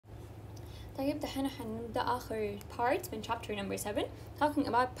طيب دحين حنبدأ آخر part من chapter number 7 talking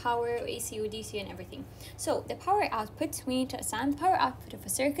about power, AC, DC and everything. So the power output, we need to understand the power output of a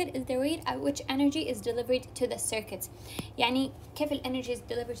circuit is the rate at which energy is delivered to the circuit. يعني كيف ال energy is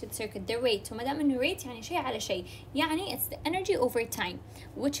delivered to the circuit, the rate. وما دام إنه rate يعني شيء على شيء، يعني it's the energy over time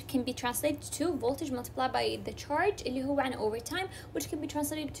which can be translated to voltage multiplied by the charge اللي هو عن over time, which can be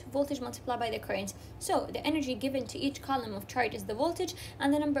translated to voltage multiplied by the current. So the energy given to each column of charge is the voltage,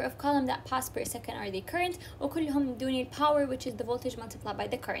 and the number of columns that pass per second are the current, وكلهم دون power, which is the voltage multiplied by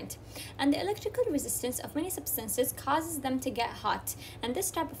the current. And the electrical resistance of many substances causes them to get hot, and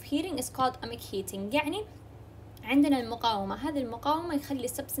this type of heating is called ohmic heating. يعني عندنا المقاومة، هذه المقاومة يخلي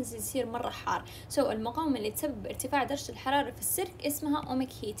السبستنس يصير مرة حار. المقاومة اللي تسبب ارتفاع درجة الحرارة في السلك اسمها اوميك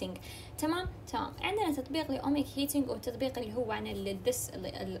هيتينج. تمام. عندنا تطبيق لأوميك هيتينج والتطبيق اللي هو عن this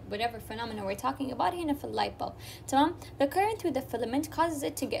whatever phenomena we're talking about هنا في اللايت bulb. تمام. The current with the filament causes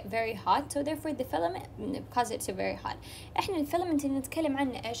it to get very hot, so therefore the filament causes it to very hot. احنا الفيلمنت اللي نتكلم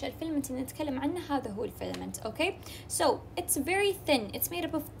عنه ايش؟ الفيلمنت اللي نتكلم عنه هذا هو الفيلمنت. Okay. So it's very thin. It's made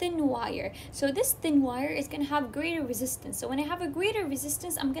up of thin wire. So this thin wire is going to have greater resistance. So when I have a greater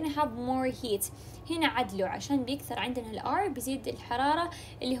resistance I'm gonna have more heat. هنا عدله عشان بيكثر عندنا الار بيزيد الحرارة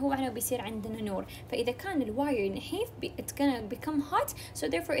اللي هو عنه بيصير عندنا نور. فإذا كان الواير نحيف it's gonna become hot, so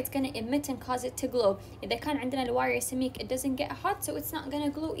therefore it's gonna emit and cause it to glow. إذا كان عندنا الواير سميك it doesn't get hot, so it's not gonna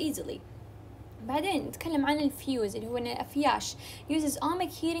glow easily. بعدين نتكلم عن الفيوز اللي هو الأفياش. uses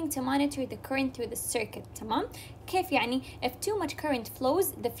ohmic heating to monitor the current through the circuit. تمام. كيف يعني؟ if too much current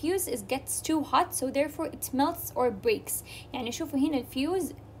flows the fuse gets too hot, so therefore it melts or breaks. يعني شوفوا هنا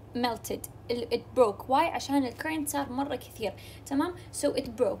الفيوز melted, it broke. why؟ عشان الكرنت صار مرة كثير. تمام. so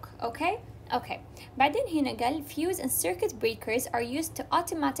it broke. Okay. بعدين هنا قال fuse and circuit breakers are used to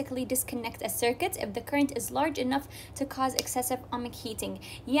automatically disconnect a circuit if the current is large enough to cause excessive ohmic heating.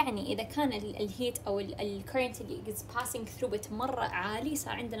 يعني إذا كان الهيت أو الكرنت اللي is passing through it مرة عالي،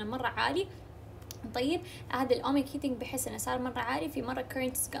 صار عندنا مرة عالي. طيب هذا الأوميك هيتينج بحس إنه صار مرة عالي، في مرة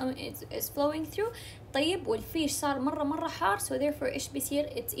current is flowing through. طيب والفيش صار مرة حار، so therefore إيش بيصير؟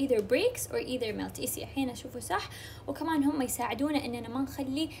 it's either breaks or either melt. يصير هنا شوفوا صح. وكمان هم يساعدونا إننا ما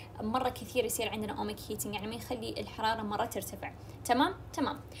نخلي مرة كثير يصير عندنا أوميك هيتينج، يعني ما يخلي الحرارة مرة ترتفع. تمام.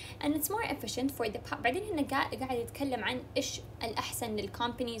 and it's more efficient for the بعدين هنا قاعد يتكلم عن إيش الأحسن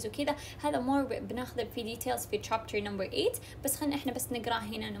للكومبانيز وكذا. هذا more بناخذ في details في chapter number 8، بس خلنا إحنا بس نقرأ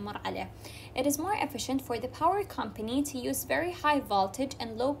هنا نمر عليه. It is more efficient for the power company to use very high voltage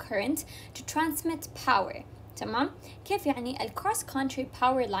and low current to transmit power. تمام. كيف يعني؟ cross country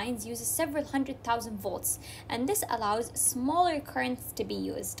power lines uses several 100,000 volts, and this allows smaller currents to be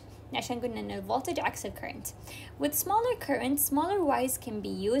used. عشان قلنا إن الفولتج عكس الكرنت. With smaller currents, smaller wires can be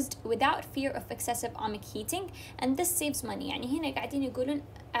used without fear of excessive ohmic heating, and this saves money. يعني هنا قاعدين يقولون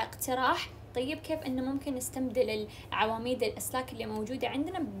اقتراح. طيب كيف إنه ممكن نستبدل العواميد الأسلاك اللي موجودة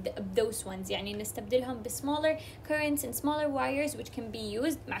عندنا those ones، يعني نستبدلهم ب smaller currents and smaller wires which can be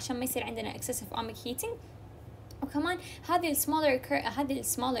used عشان ما يصير عندنا excessive ohmic heating. وكمان هذه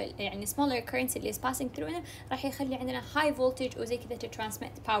السمولر يعني smaller currents اللي is passing through راح يخلي عندنا high voltage وزي كذا to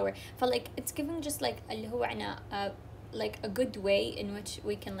transmit power. like it's giving just like اللي هو عنا like a good way in which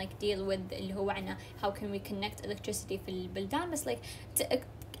we can like deal with اللي هو عنا how can we connect electricity في البلدان. بس like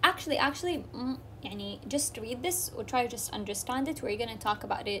actually يعني just read this or try to just understand it. We're gonna talk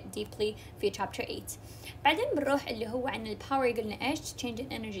about it deeply في chapter 8. بعدين بنروح اللي هو عن الباور. قلنا ايش؟ change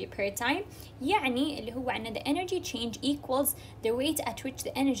in energy per time، يعني اللي هو عن the energy change equals the rate at which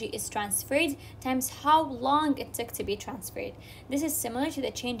the energy is transferred times how long it took to be transferred. This is similar to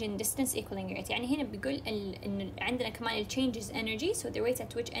the change in distance equaling rate. يعني هنا بيقول إن عندنا كمان changes energy, so the rate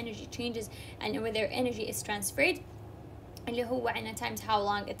at which energy changes and whether energy is transferred اللي هو عنا times how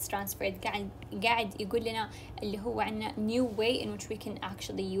long it's transferred. قاعد يقول لنا اللي هو عنا new way in which we can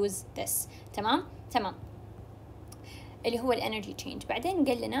actually use this. تمام اللي هو الانرجي change. بعدين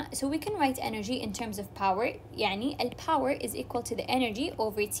قال لنا so we can write energy in terms of power، يعني power is equal to the energy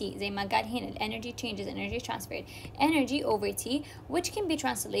over t. زي ما قال هنا energy changes energy transferred energy over t, which can be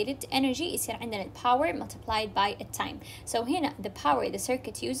translated to energy يصير عندنا power multiplied by a time. so هنا the power the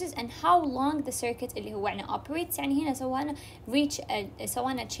circuit uses and how long the circuit اللي هو عنا operates. يعني هنا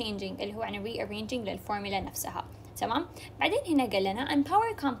سوانا changing اللي هو عنا rearranging للفورمولا نفسها. تمام. بعدين هنا قال لنا and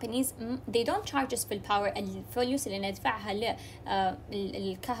power companies they don't charge us في الباور الفلوس اللي ندفعها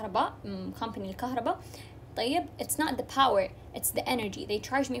للكهرباء company الكهرباء. طيب it's not the power it's the energy. they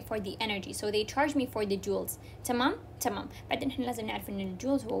charge me for the energy, so they charge me for the joules. تمام. بعدين احنا لازم نعرف ان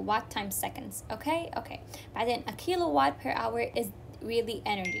الجولز هو watt times seconds. okay. بعدين a kilowatt per hour is really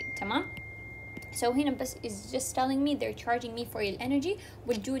energy. تمام. So هنا بس is just telling me they're charging me for the energy.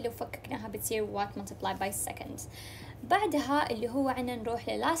 والجول لو فككناها بتصير watt multiplied by seconds. بعدها اللي هو عنا نروح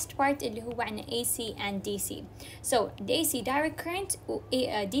last part اللي هو عنا AC and DC. So the AC direct current و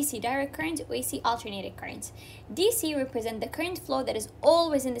DC direct current و AC alternating current. DC represent the current flow that is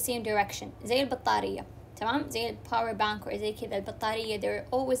always in the same direction زي البطارية، تمام؟ زي الباور بانك أو زي كذا البطارية they're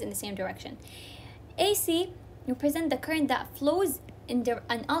always in the same direction. AC represent the current that flows in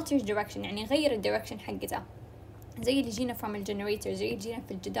an altered direction يعني غير الدايركشن حقتها، زي اللي جينا from الجنريتور، زي اللي جينا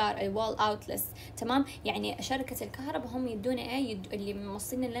في الجدار الوال اوتلس، تمام؟ يعني شركة الكهرباء هم يدونا ايه اللي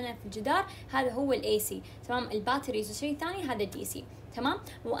موصلين لنا في الجدار هذا هو الاي سي، تمام؟ الباتريز وشيء ثاني هذا الدي سي، تمام؟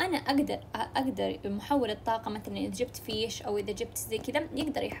 وانا اقدر محول الطاقة مثلا اذا جبت فيش او اذا جبت زي كذا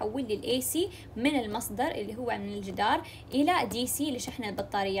يقدر يحول لي الاي سي من المصدر اللي هو من الجدار الى دي سي لشحن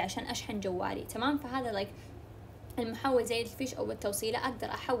البطارية عشان اشحن جوالي، تمام؟ فهذا لايك المحول زي الفيش او التوصيله اقدر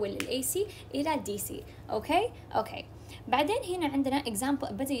احول الاي سي الى دي سي. اوكي بعدين هنا عندنا اكزامبل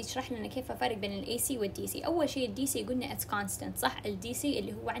بدا يشرح لنا كيف الفرق بين الاي سي والدي سي. اول شيء الدي سي قلنا اتس كونستنت، صح؟ الدي سي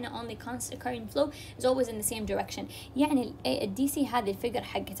اللي هو عنا only constant current flow is always in the same direction، يعني الدي سي هذه الفيجر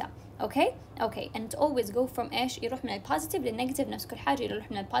حقتها. اوكي and it always go from ايش؟ يروح من البوزيتيف للنيجاتيف، نفس كل حاجه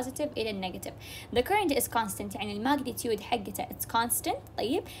يروح من البوزيتيف الى النيجاتيف. the current is constant يعني الماجنتيود حقتها it's constant.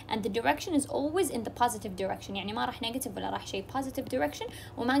 طيب and the direction is always in the positive direction يعني ما راح نيجاتيف ولا راح شيء، positive direction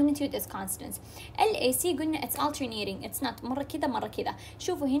وماجنتيود is constant. الاي سي قلنا it's alternating it's not مره كذا مره كذا.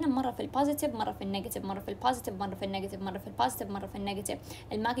 شوفوا هنا مره في البوزيتيف مره في النيجاتيف، مره في البوزيتيف مره في النيجاتيف، مره في البوزيتيف مره في النيجاتيف.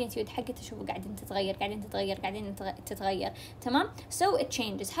 الماجنتيود حقتها شوفوا قاعدين تتغير تمام. so it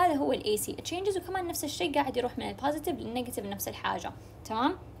changes، هذا هو الاي سي it changes، وكمان نفس الشيء قاعد يروح من البوزيتيف للنيجاتيف نفس الحاجه،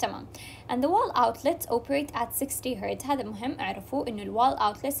 تمام. and the wall outlets operate at 60 Hz. هذا مهم اعرفوا انه الوال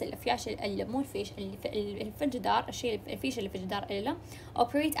اوتلتس الافياش اللي مو الفيش اللي في الجدار، الفيش اللي في الجدار الا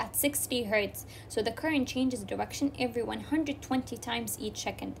operate at 60 Hz. so the current changes direction every 120 times each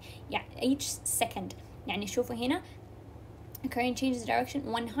second يعني شوفوا هنا current changes direction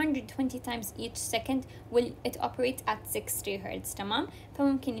 120 times each second will it operate at 60 Hz، تمام؟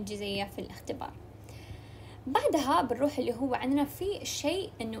 فممكن يجي زيها في الاختبار. بعدها بنروح اللي هو عندنا في شيء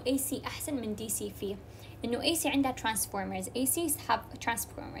انه AC احسن من DC فيه، انه AC عندها transformers. ACs have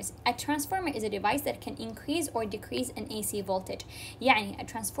transformers. A transformer is a device that can increase or decrease an AC voltage. يعني a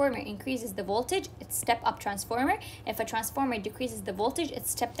transformer increases the voltage it's step up transformer. If a transformer decreases the voltage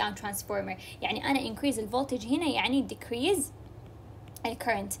it's step down transformer. يعني أنا increase the voltage هنا يعني decrease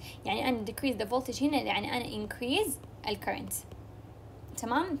الcurrent، يعني أنا decrease the voltage هنا يعني أنا increase الcurrent.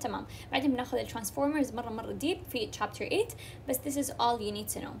 تمام. بعدين بناخذ الترانسفورمرز مرة ديب في chapter 8 بس this is all you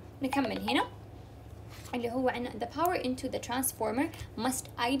need to know. نكمل هنا اللي هو عنا the power into the transformer must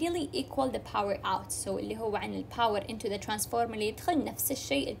ideally equal the power out. so اللي هو عن ال power into the transformer اللي يدخل نفس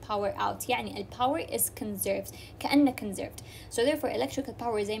الشيء ال power out، يعني ال power is conserved كأنه conserved. so therefore electrical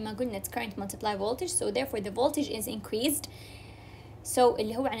power زي ما قلنا it's current multiply voltage. so therefore the voltage is increased. so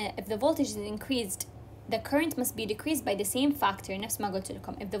اللي هو عنا if the voltage is increased the current must be decreased by the same factor. نفس ما قلت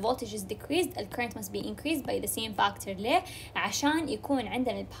لكم if the voltage is decreased the current must be increased by the same factor. ليه؟ عشان يكون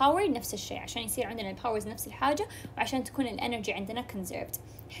عندنا الباور نفس الشيء، عشان يصير عندنا الباورز نفس الحاجة، وعشان تكون الانرجي عندنا conserved.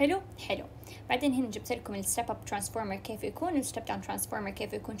 حلو. بعدين هنا جبت لكم الستيب اب ترانسفورمر كيف يكون، والستيب داون ترانسفورمر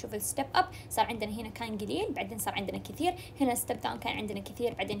كيف يكون. شوف الستيب اب صار عندنا هنا كان قليل بعدين صار عندنا كثير، هنا ستيب داون كان عندنا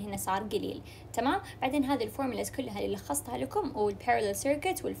كثير بعدين هنا صار قليل، تمام. بعدين هذه الفورمولاز كلها اللي لخصتها لكم والبارallel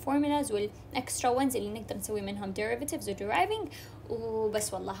circuits والفورمولاز والاكسترا ones اللي نقدر نسوي منهم derivatives و deriving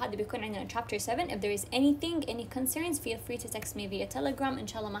وبس. والله هذا بيكون عندنا chapter 7. if there is any concerns feel free to text me via telegram. ان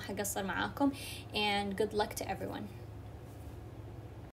شاء الله ما حقصر معاكم and good luck to everyone.